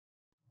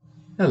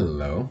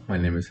Hello, my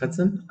name is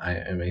Hudson. I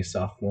am a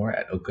sophomore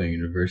at Oka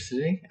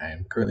University. I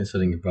am currently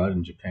studying abroad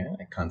in Japan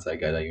at Kansai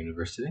Gaida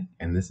University,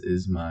 and this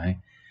is my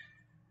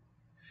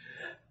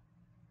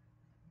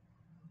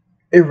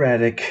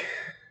erratic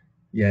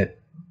yet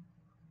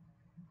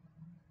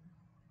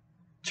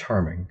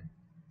charming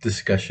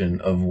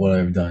discussion of what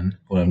I've done,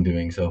 what I'm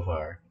doing so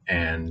far,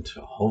 and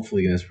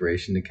hopefully an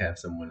inspiration to have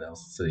someone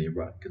else study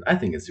abroad because I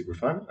think it's super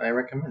fun. And I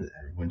recommend it.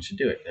 Everyone should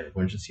do it.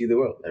 Everyone should see the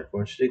world.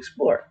 Everyone should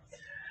explore.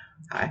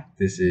 Hi,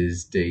 this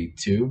is day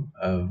 2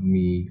 of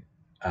me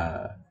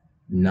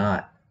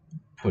not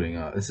putting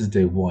off. This is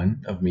day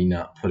 1 of me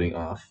not putting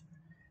off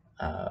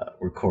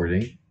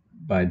recording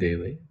bi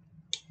daily.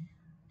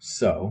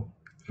 So,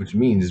 which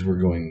means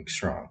we're going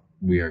strong.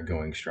 We are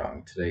going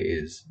strong. Today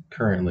is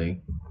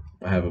currently,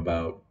 I have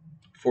about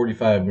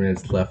 45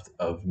 minutes left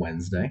of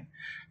Wednesday.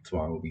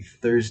 Tomorrow will be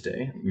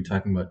Thursday. We're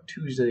talking about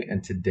Tuesday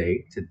and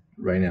today,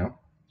 right now.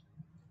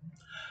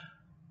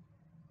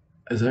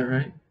 Is that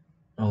right?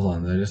 Hold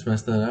on, did I just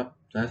mess that up?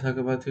 Did I talk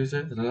about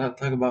Tuesday? Did I not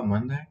talk about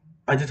Monday?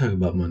 I did talk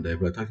about Monday,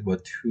 but I talked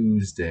about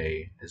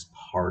Tuesday as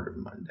part of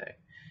Monday.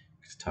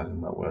 Just talking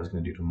about what I was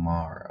going to do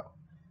tomorrow.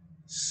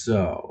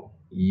 So,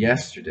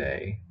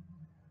 yesterday,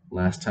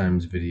 last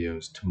time's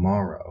videos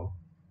tomorrow.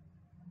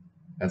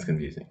 That's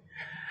confusing.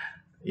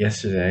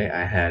 Yesterday,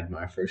 I had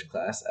my first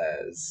class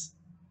as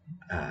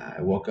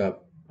I woke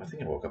up. I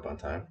think I woke up on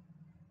time.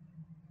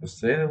 Was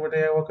today the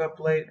day I woke up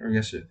late? Or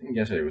yesterday? I think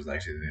yesterday was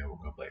actually the day I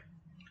woke up late.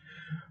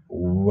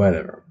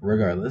 Whatever.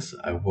 Regardless,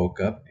 I woke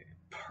up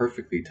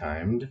perfectly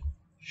timed.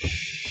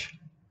 Shh.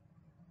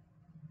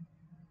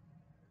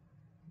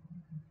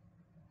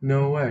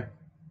 No way.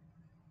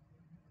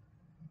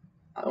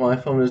 My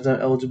phone is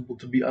not eligible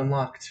to be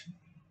unlocked.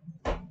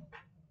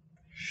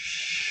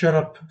 Shut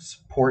up,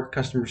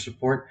 customer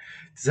support.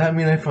 Does that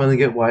mean I finally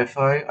get Wi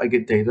Fi? I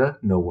get data?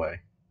 No way.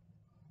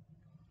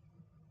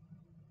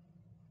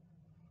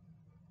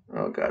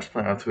 Oh gosh,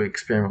 I have to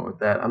experiment with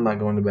that. I'm not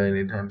going to bed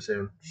anytime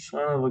soon.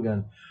 Son of a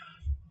gun.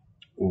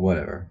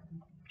 Whatever.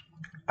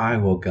 I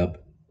woke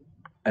up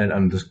at an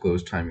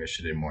undisclosed time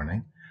yesterday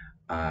morning.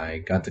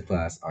 I got to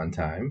class on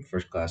time.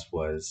 First class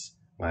was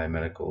my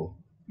medical.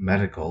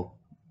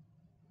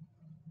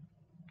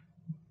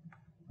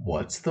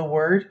 What's the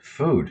word?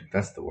 Food.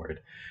 That's the word.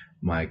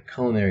 My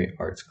culinary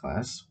arts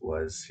class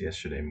was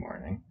yesterday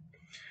morning,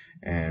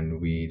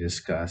 and we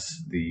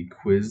discussed the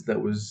quiz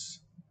that was.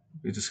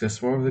 We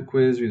discussed more of the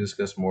quiz. We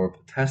discussed more of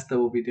the test that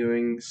we'll be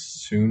doing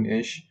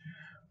soon-ish.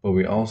 But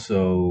we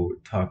also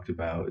talked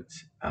about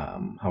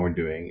how we're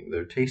doing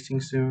their tasting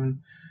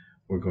soon.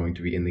 We're going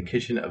to be in the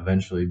kitchen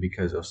eventually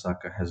because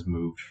Osaka has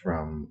moved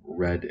from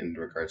red in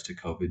regards to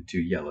COVID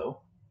to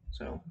yellow.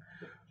 So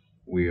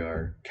we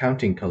are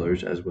counting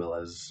colors as well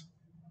as,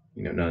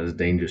 not as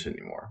dangerous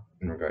anymore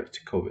in regards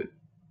to COVID,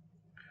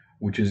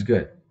 which is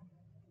good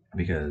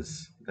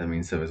because that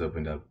means stuff has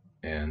opened up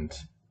and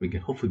we can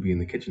hopefully be in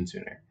the kitchen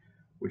sooner,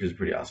 which is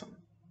pretty awesome.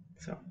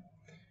 So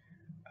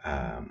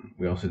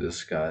we also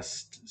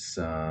discussed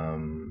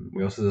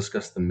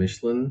the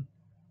Michelin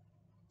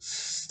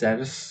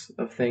status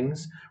of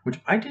things, which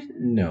I didn't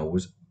know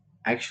was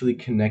actually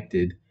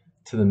connected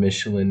to the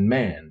Michelin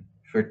Man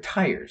for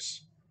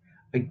tires.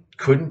 I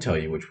couldn't tell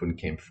you which one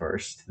came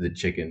first, the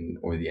chicken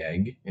or the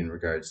egg, in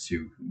regards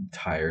to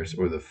tires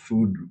or the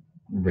food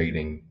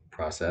rating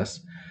process.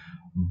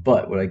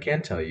 But what I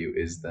can tell you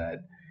is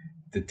that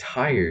the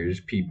tires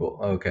people,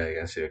 okay, I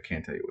guess I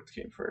can't tell you what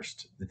came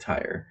first.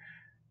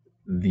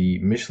 The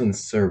Michelin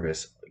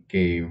service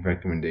gave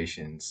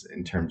recommendations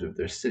in terms of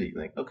their city.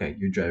 Like, okay,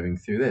 you're driving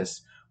through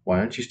this. Why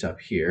don't you stop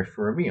here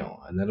for a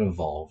meal? And that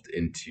evolved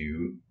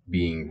into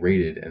being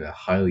rated in a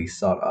highly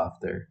sought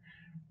after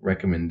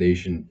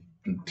recommendation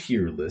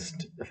tier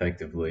list,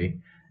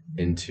 effectively,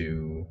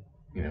 into,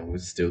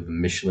 was still the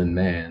Michelin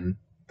Man,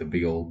 the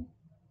big old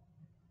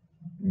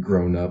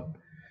grown up.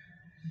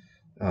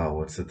 Oh,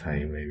 what's the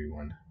tiny baby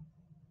one?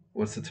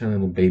 What's the tiny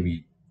little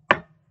baby?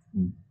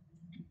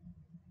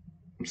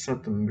 It's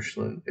not the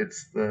Michelin.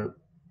 It's the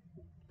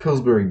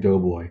Pillsbury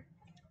Doughboy.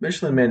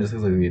 Michelin Man just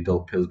looks like the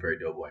adult Pillsbury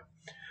Doughboy.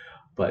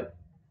 But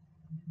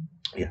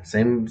yeah,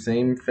 same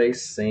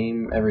face,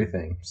 same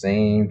everything,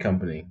 same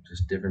company,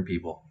 just different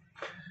people.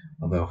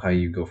 Although how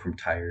you go from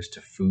tires to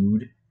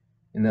food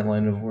in that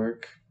line of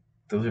work,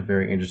 those are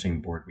very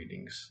interesting board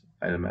meetings.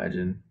 I'd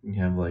imagine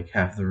you have like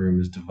half the room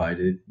is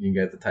divided. You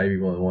got the tire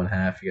people in one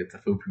half, you got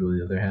the food people in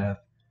the other half.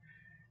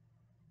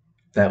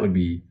 That would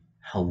be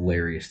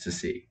hilarious to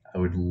see. I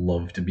would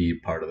love to be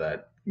part of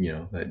that,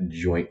 that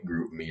joint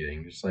group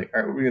meeting. Just like, all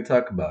right, what are we gonna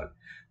talk about?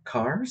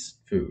 Cars,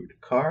 food.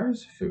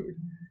 Cars, food.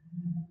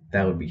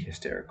 That would be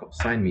hysterical.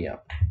 Sign me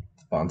up.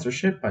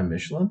 Sponsorship by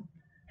Michelin?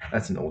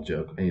 That's an old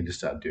joke. I need to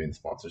stop doing the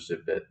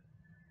sponsorship bit.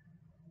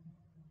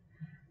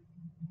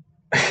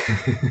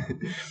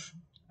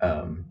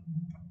 um,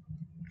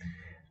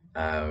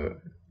 uh,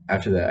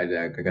 After that,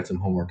 I got some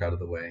homework out of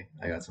the way.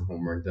 I got some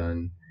homework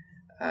done.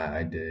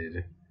 I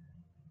did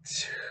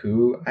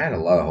I had a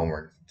lot of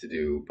homework to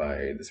do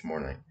by this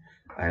morning.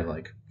 I had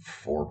like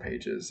 4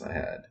 pages. I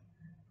had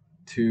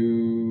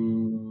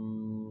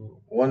two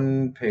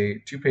one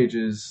page, 2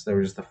 pages that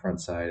were just the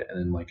front side, and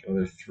then like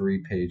another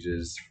 3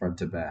 pages front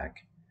to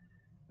back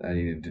that I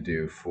needed to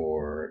do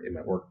for in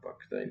my workbook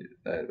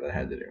that I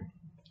had to do.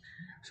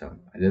 So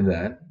I did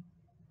that.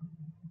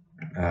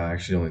 I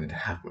actually only did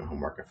half my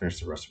homework. I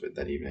finished the rest of it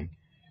that evening.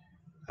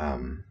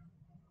 Um,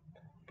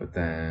 but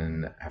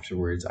then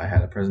afterwards, I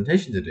had a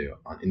presentation to do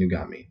on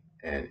Inugami,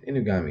 and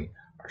Inugami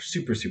are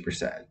super super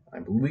sad. I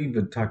believe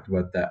I talked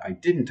about that. I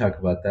didn't talk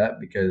about that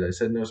because I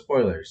said no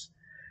spoilers.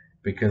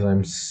 Because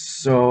I'm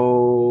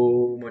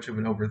so much of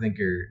an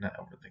overthinker, not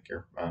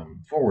overthinker,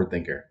 forward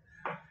thinker.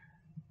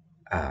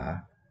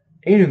 Uh,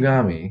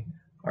 Inugami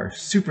are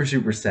super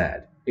super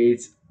sad.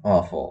 It's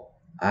awful.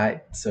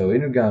 So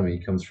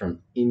Inugami comes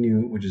from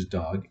Inu, which is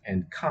dog,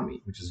 and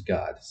Kami, which is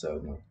God.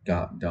 So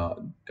God,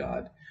 dog,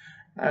 God.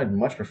 I'd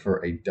much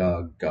prefer a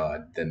dog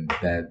god than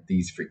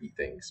these freaky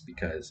things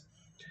because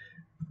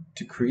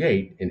to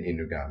create an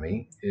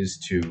Inugami is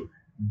to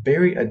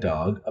bury a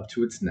dog up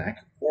to its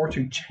neck or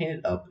to chain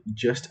it up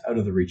just out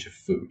of the reach of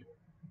food.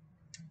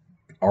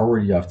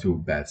 Already off to a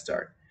bad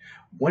start.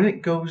 When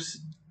it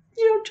goes,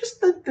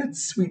 just that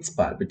sweet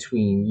spot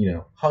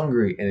between,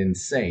 hungry and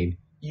insane,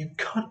 you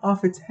cut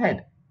off its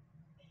head.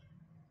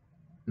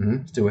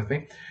 Still with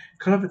me?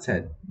 Cut off its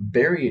head,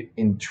 bury it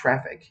in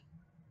traffic.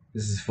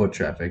 This is foot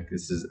traffic.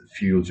 This is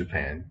feudal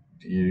Japan.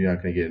 You're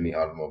not going to get any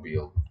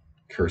automobile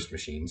cursed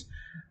machines.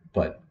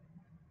 But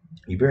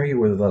you bury it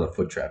with a lot of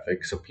foot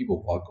traffic, so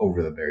people walk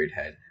over the buried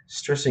head,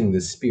 stressing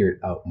the spirit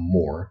out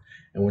more.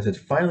 And once it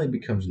finally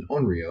becomes an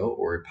onryo,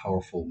 or a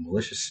powerful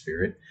malicious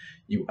spirit,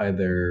 you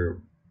either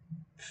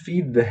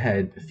feed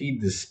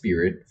the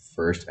spirit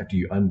first after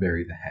you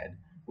unbury the head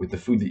with the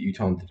food that you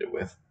taunted it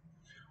with,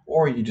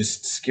 or you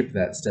just skip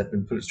that step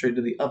and put it straight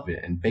to the oven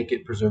and bake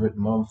it, preserve it,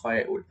 mummify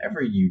it,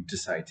 whatever you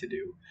decide to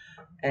do,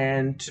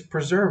 and to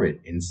preserve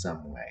it in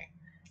some way.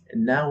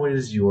 And now it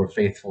is your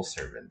faithful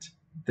servant,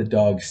 the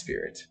dog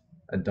spirit.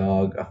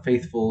 A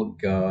faithful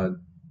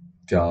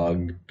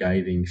dog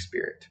guiding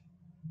spirit.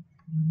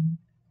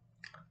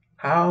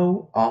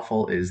 How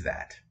awful is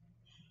that?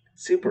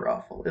 Super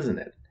awful, isn't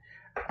it?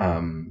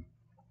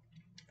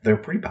 They're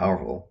pretty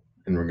powerful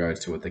in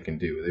regards to what they can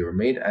do. They were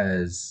made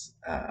as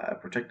a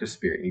protective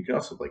spirit. You can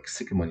also like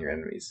sick them on your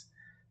enemies.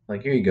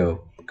 Like here you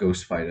go,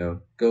 Ghost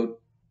Fido, go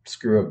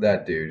screw up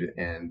that dude,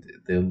 and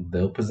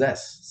they'll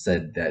possess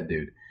said that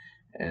dude.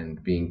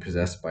 And being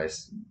possessed by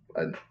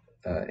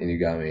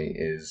Inugami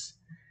is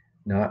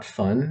not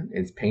fun.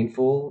 It's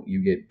painful.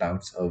 You get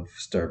bouts of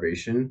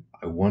starvation.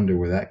 I wonder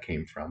where that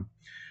came from.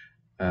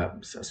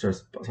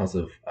 Sorts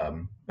of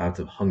bouts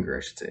of hunger,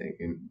 I should say,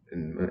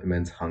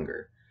 immense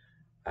hunger.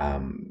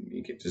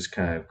 You get just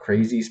kind of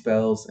crazy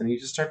spells, and you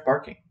just start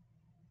barking.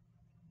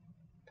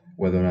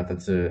 Whether or not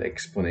that's an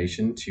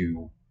explanation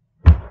to,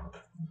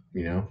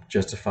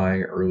 justify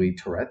early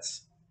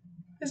Tourette's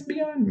is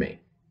beyond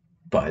me.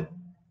 But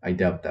I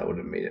doubt that would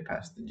have made it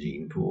past the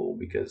gene pool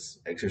because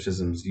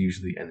exorcisms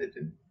usually ended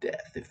in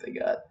death if they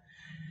got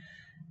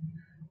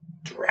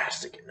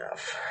drastic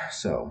enough.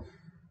 So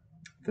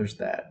there's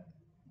that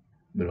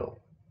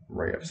little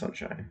ray of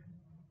sunshine.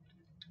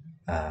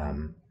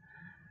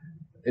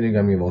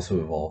 Inugami have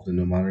also evolved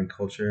into modern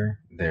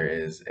culture. There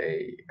is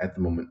at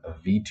the moment, a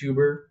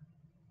VTuber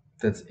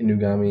that's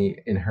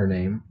Inugami in her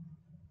name.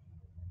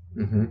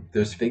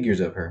 There's figures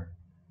of her.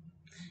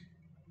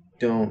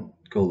 Don't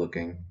go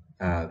looking.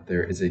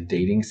 There is a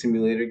dating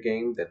simulator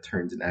game that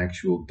turns an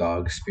actual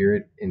dog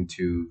spirit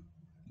into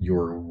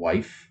your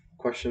wife?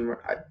 Question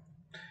mark.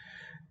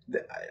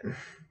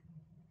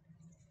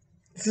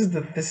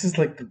 This is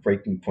like the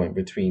breaking point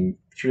between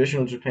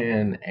traditional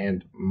Japan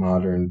and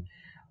modern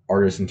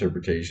artist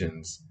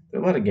interpretations.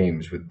 There are a lot of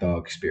games with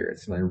dog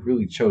spirits, and I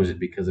really chose it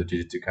because of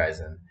Jujutsu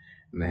Kaisen,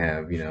 and they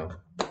have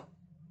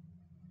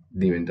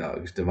demon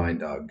dogs, divine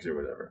dogs, or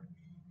whatever.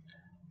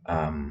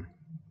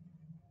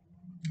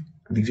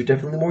 These are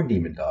definitely more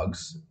demon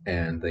dogs,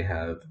 and their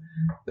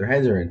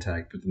heads are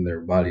intact, but then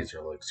their bodies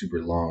are like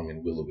super long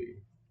and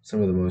willowy. Some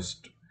of the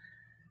most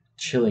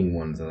chilling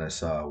ones that I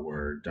saw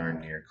were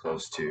darn near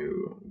close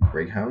to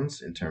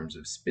greyhounds in terms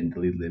of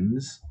spindly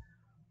limbs,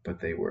 but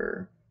they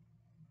were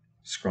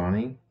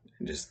scrawny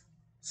and just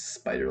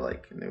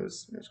spider-like, and it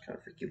was kind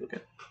of freaky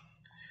looking.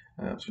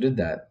 So we did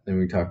that. Then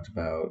we talked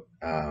about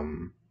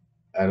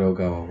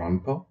Arogawa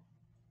Ranpo,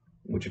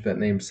 which if that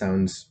name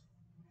sounds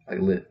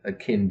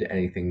akin to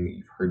anything that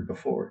you've heard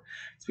before,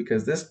 it's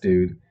because this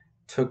dude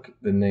took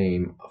the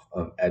name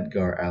of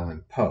Edgar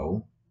Allan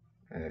Poe,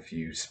 and if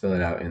you spell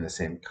it out in the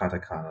same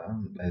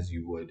katakana as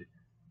you would,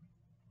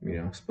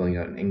 spelling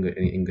out in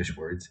any English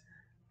words,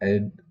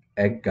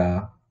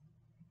 Edgar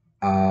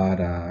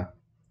Ara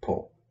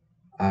Po,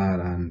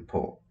 Aran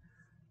Po,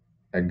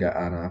 Edgar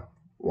Ara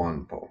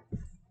Wanpo,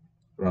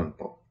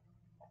 Ranpo.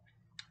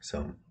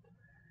 So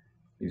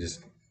he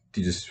just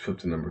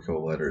flipped a number of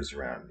couple letters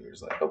around. And he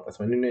was like, "Oh, that's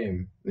my new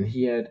name." And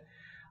he had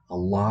a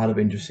lot of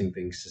interesting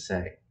things to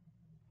say.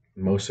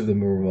 Most of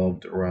them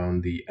revolved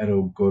around the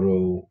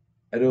Edoguro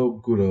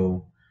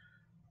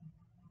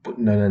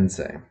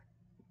Nanense.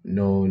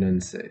 No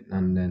Nense.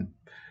 Nanen.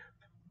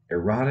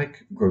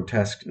 Erotic,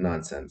 grotesque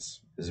nonsense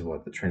is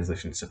what the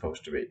translation is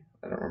supposed to be.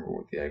 I don't remember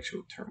what the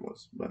actual term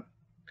was, but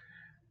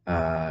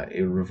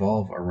it would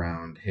revolve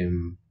around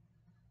him.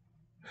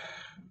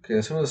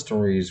 Okay, some of the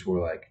stories were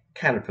like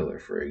Caterpillar,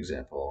 for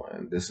example,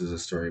 and this is a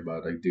story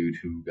about a dude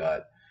who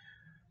got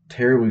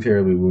terribly,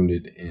 terribly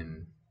wounded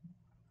in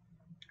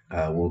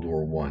World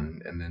War I,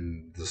 and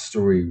then the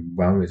story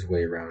wound its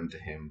way around to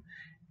him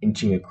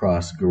inching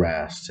across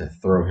grass to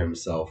throw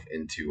himself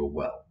into a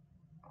well.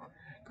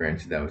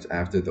 Granted, that was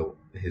after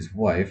his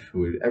wife,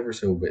 who had ever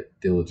so bit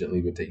diligently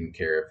been taking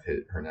care of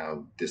her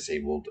now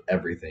disabled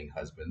everything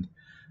husband,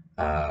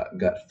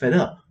 got fed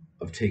up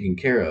of taking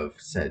care of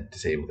said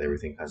disabled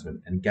everything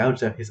husband and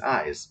gouged out his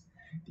eyes,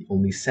 the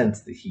only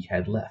sense that he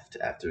had left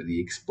after the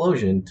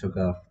explosion took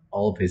off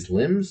all of his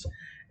limbs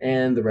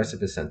and the rest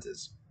of his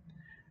senses.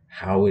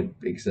 How it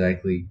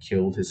exactly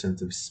killed his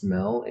sense of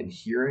smell and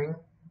hearing.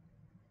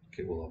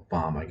 Okay, well, a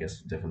bomb, I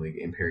guess, would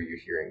definitely impair your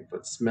hearing,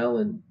 but smell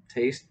and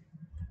taste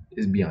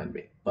is beyond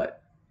me.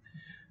 But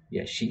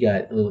yeah, she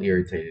got a little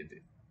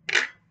irritated,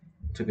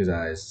 took his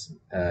eyes.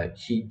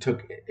 He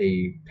took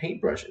a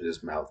paintbrush in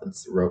his mouth and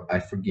wrote, "I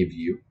forgive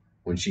you."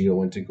 When she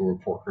went to go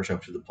report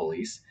herself to the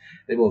police,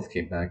 they both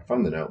came back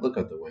from the note, look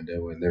out the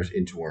window, and there's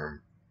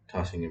Inchworm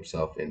tossing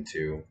himself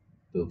into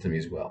Little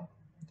Timmy's well.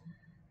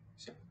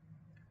 So,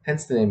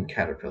 hence the name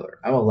Caterpillar.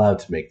 I'm allowed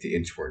to make the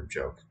Inchworm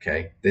joke,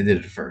 okay? They did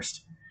it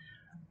first.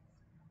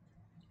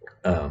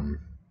 Um,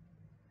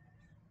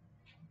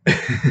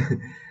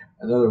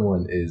 another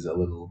one is a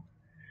little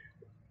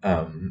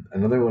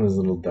another one is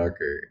a little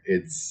darker.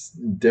 It's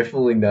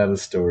definitely not a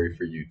story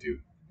for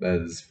YouTube.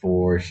 That is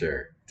for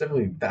sure.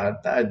 Definitely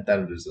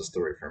that is a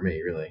story for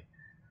me, really.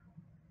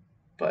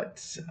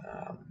 But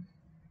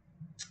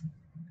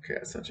okay,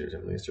 that's not sure.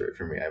 Definitely a story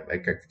for me. I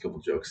cracked a couple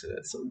jokes in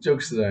it. Some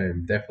jokes that I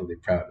am definitely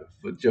proud of,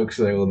 but jokes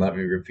that I will not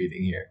be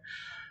repeating here.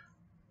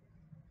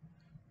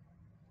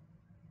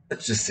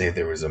 Let's just say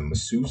there was a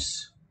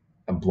masseuse,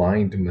 a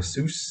blind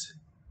masseuse,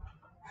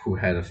 who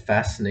had a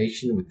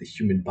fascination with the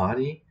human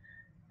body,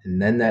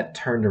 and then that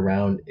turned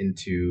around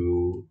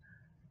into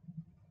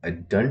a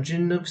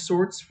dungeon of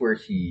sorts where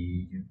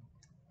he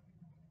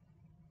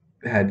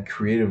had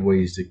creative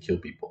ways to kill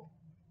people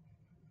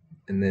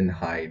and then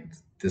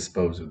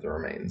dispose of the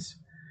remains,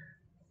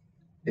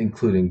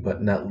 including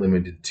but not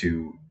limited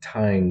to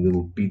tying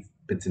little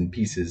bits and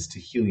pieces to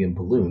helium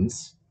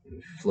balloons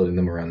and floating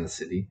them around the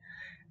city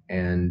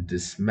and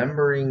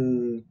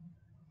dismembering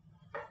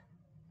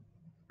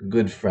a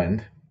good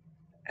friend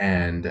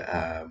and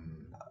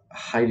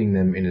hiding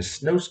them in a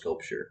snow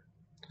sculpture.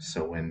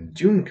 So when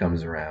June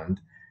comes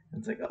around,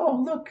 it's like,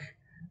 oh, look,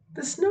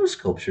 the snow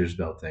sculpture's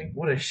melting.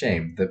 What a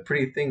shame. The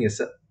pretty thing is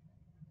a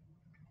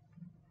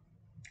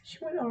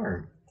human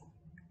arm.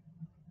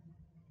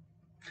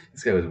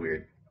 This guy was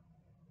weird.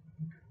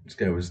 This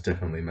guy was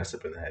definitely messed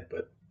up in the head,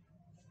 but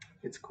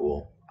it's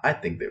cool. I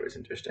think that was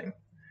interesting.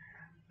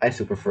 I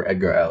still prefer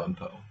Edgar Allan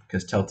Poe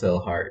because Telltale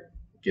Heart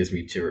gives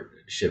me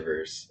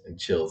shivers and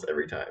chills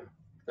every time.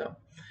 No,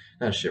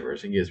 not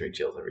shivers. It gives me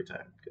chills every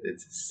time.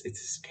 It's a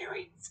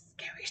scary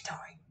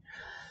story.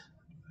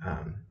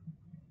 Um,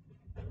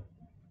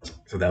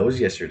 so that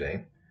was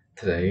yesterday.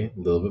 Today, a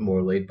little bit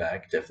more laid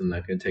back. Definitely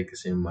not going to take the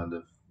same amount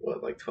of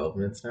what, like 12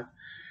 minutes now.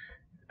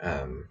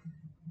 Um,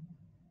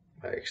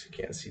 I actually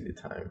can't see the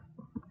time.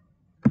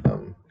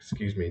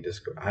 Excuse me,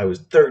 Discord. I was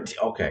 13.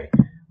 Okay,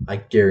 I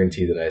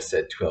guarantee that I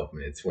said 12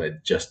 minutes when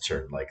it just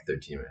turned like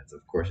 13 minutes.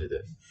 Of course it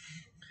did.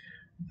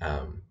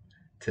 Um,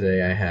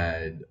 today I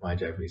had my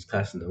Japanese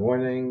class in the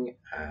morning.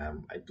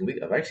 I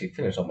believe I've actually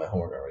finished all my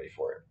homework already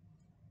for it.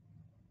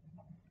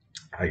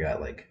 I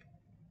got like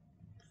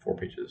 4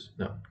 pages.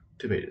 No,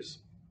 2 pages.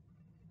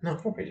 No,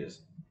 4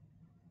 pages.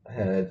 I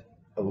had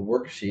a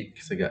worksheet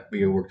because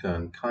we worked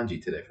on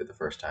kanji today for the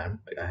first time.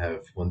 Like I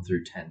have 1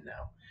 through 10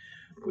 now,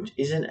 which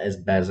isn't as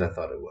bad as I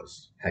thought it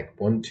was. Heck,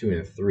 1, 2,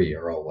 and 3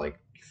 are all like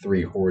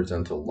 3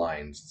 horizontal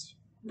lines,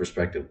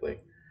 respectively.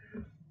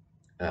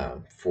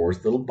 4 is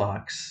a little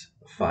box.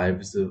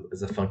 5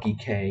 is a funky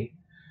K.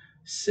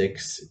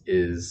 6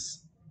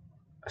 is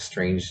a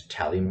strange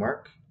tally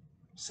mark.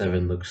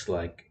 7 looks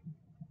like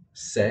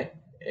se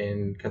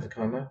in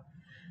katakana.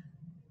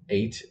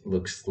 8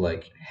 looks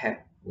like he,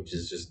 which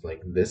is just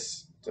like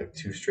this. It's like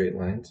 2 straight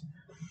lines.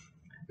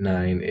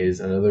 9 is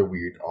another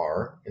weird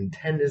R, and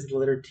 10 is the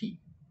letter T.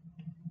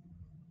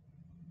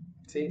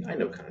 See, I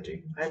know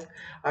kanji.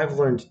 I've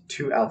learned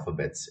 2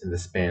 alphabets in the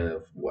span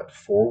of what,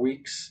 4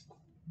 weeks?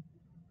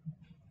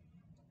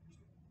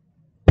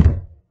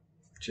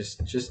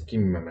 Just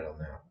give me my medal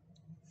now.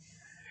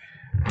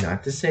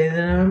 Not to say that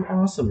I'm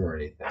awesome or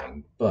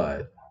anything,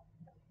 but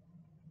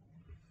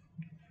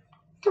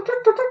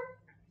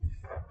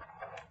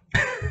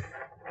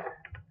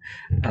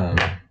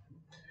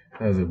that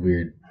was a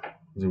weird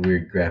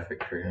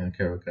graphic for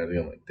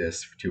going like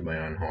this to my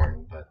own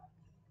horn. But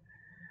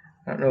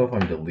I don't know if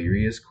I'm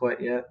delirious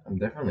quite yet. I'm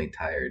definitely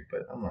tired,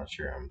 but I'm not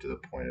sure I'm to the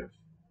point of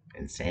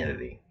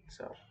insanity.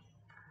 So,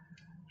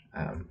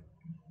 um,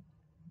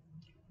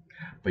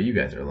 but you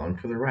guys are along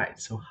for the ride.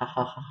 So ha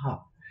ha ha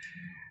ha.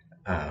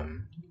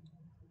 Um,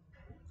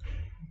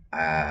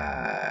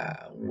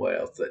 what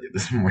else did I do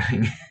this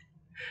morning?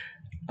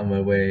 On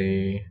my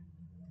way,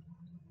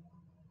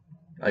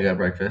 I got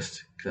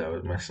breakfast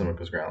because my stomach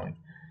was growling.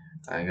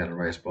 I got a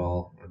rice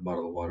ball and a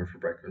bottle of water for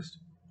breakfast.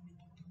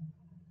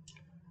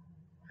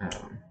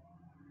 Um,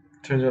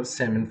 Turns out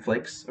salmon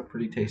flakes are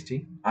pretty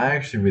tasty. I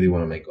actually really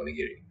want to make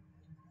onigiri.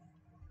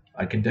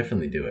 I can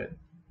definitely do it.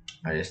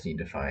 I just need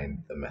to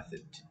find the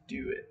method to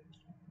do it.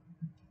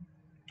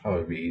 How it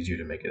would be easier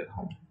to make it at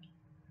home.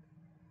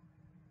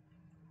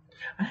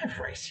 I have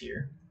rice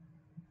here.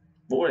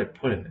 What would I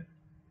put in it?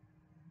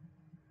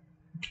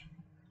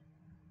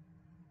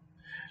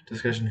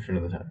 Discussion for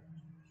another time.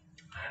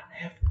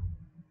 I have.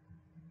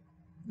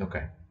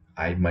 Okay.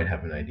 I might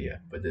have an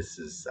idea, but that's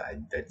a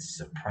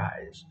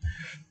surprise.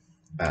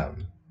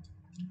 Um,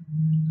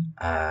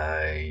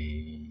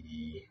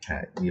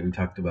 we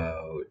talked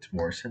about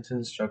more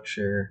sentence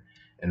structure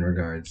in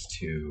regards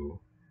to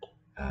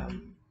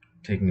um,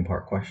 taking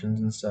apart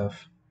questions and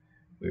stuff.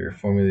 We were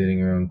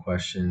formulating our own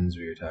questions.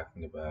 We were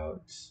talking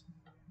about.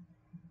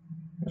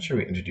 I'm not sure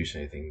we introduced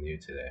anything new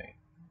today,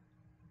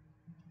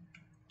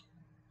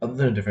 other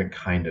than a different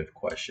kind of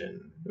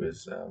question. It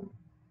was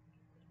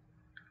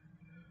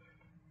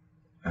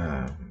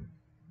um,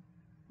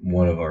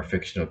 one of our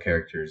fictional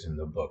characters in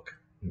the book,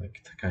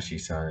 like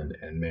Takashi-san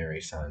and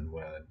Mary-san,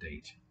 went on a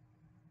date.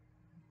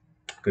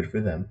 Good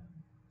for them.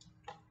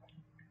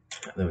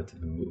 They went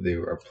to they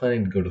are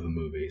planning to go to the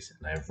movies,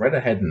 and I've read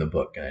ahead in the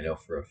book, and I know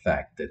for a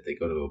fact that they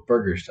go to a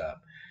burger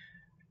stop,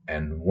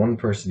 and one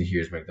person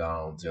hears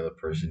McDonald's, the other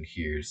person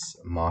hears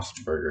Moss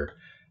Burger,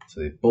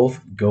 so they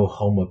both go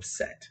home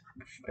upset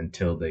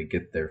until they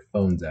get their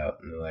phones out,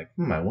 and they're like,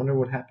 I wonder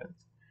what happened.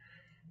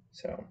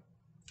 So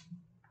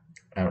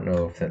I don't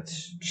know if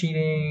that's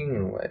cheating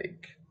or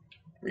like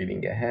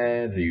reading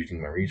ahead or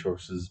using my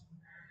resources.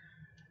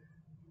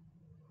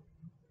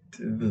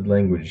 The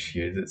language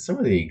here, some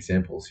of the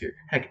examples here,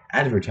 heck,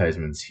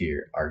 advertisements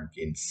here are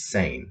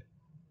insane,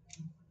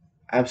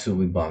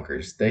 absolutely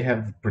bonkers. They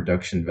have the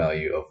production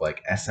value of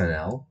like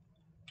SNL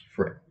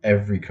for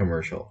every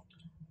commercial.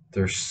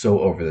 They're so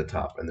over the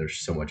top and they're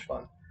so much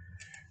fun.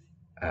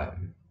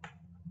 Um,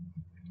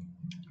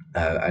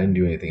 I didn't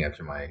do anything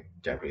after my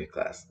Japanese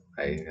class.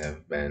 I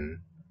have been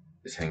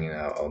just hanging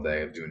out all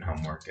day, of doing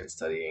homework and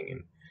studying.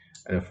 And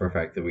I know for a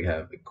fact that we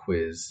have a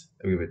quiz,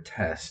 we have a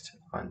test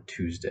on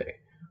Tuesday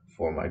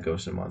for my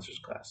Ghosts and Monsters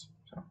class.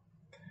 So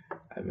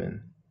I've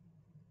been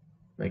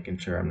making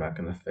sure I'm not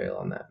going to fail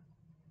on that.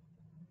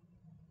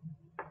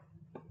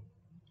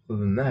 Other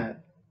than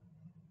that,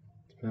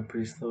 it's been a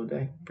pretty slow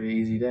day, pretty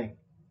easy day.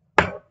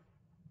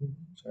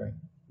 Sorry,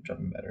 I'm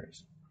dropping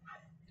batteries.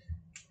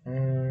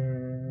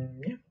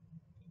 Yeah.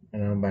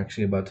 And I'm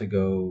actually about to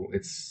go.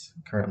 It's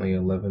currently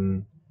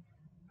 11,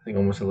 I think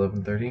almost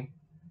 11:30.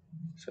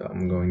 So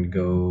I'm going to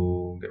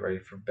go get ready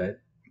for bed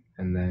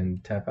and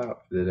then tap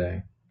out for the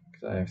day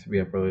because I have to be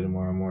up early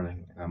tomorrow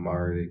morning and I'm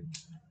already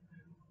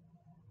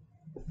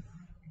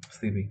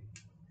sleepy.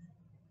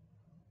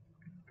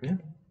 Yeah,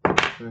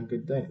 it's been a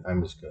good day.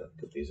 I'm just gonna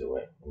put these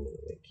away. I'm gonna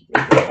keep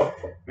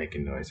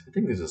making noise. I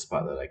think there's a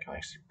spot that I can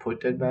actually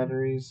put dead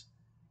batteries.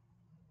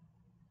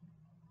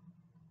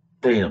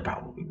 They'll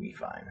probably be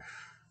fine.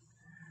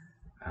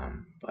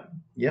 But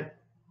yep,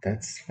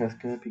 that's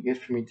gonna be it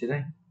for me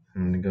today.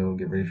 I'm gonna go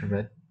get ready for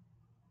bed.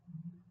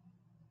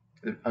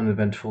 An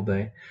uneventful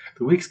day.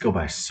 The weeks go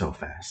by so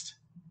fast.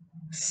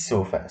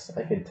 So fast.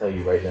 I can tell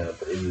you right now,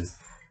 but it was.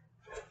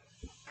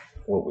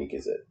 What week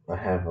is it? I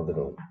have a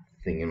little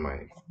thing in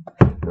my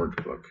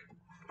workbook.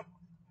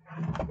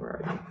 Where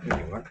are you?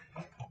 Here you are.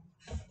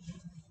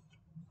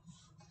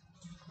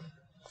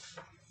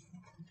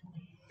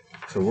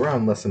 So we're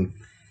on lesson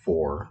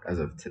 4 as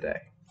of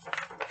today.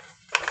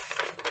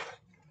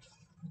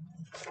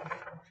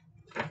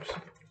 Oops.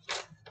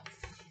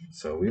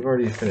 So we've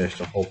already finished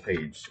a whole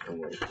page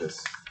in like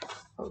this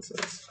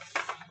nonsense.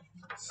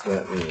 So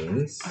that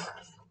means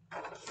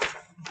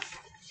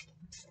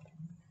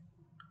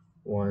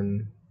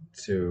 1,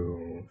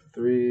 2,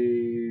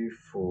 3,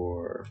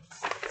 4,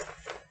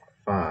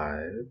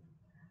 5,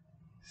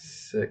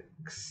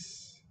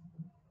 6.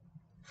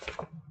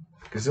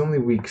 Because only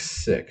week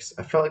 6.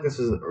 I felt like this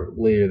was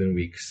later than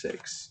week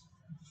 6.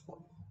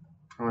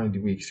 How many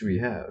weeks do we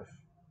have?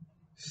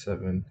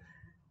 7,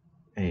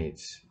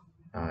 8,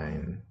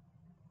 9,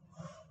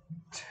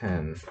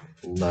 10,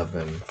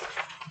 11,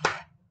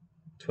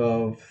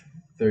 12,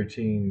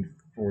 13,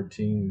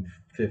 14,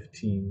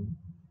 15,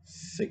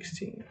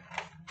 16.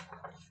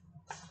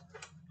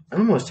 I'm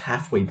almost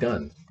halfway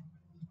done.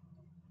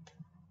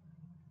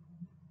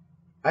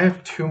 I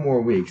have 2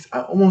 more weeks.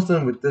 I'm almost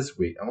done with this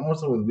week. I'm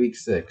almost done with week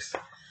 6.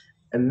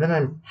 And then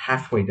I'm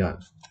halfway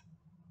done.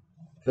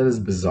 That is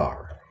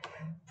bizarre.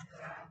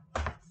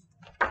 That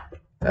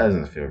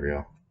doesn't feel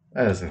real.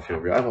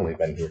 I've only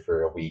been here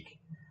for a week.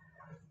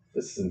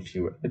 This isn't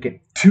few.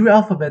 Okay, 2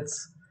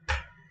 alphabets.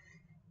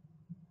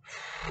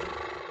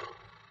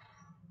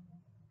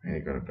 I need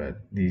to go to bed.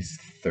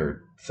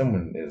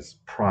 Someone is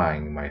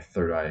prying my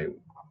third eye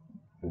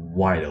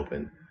wide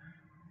open.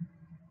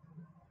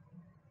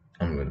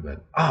 I'm going to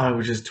bed. Oh, it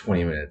was just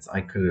 20 minutes.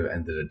 I could have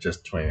ended it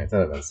just 20 minutes. That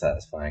would have been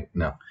satisfying.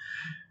 No.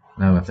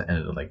 Now I have to end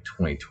it at like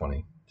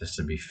 2020 just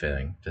to be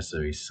fitting, just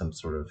to be some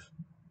sort of.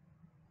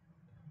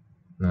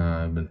 No,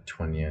 I've been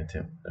 20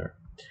 too. There.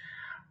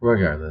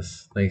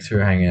 Regardless, thanks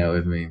for hanging out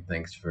with me.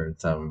 Thanks for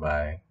stopping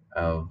by.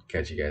 I'll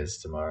catch you guys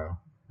tomorrow.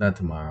 Not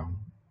tomorrow.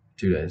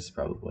 2 days,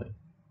 probably.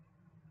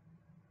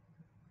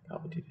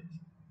 Probably 2 days.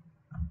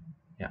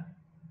 Yeah.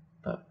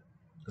 But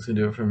that's going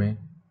to do it for me.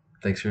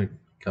 Thanks for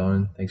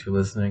going. Thanks for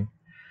listening.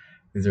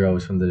 These are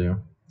always fun to do.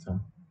 So,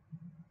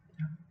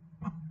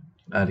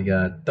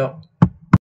 arigato.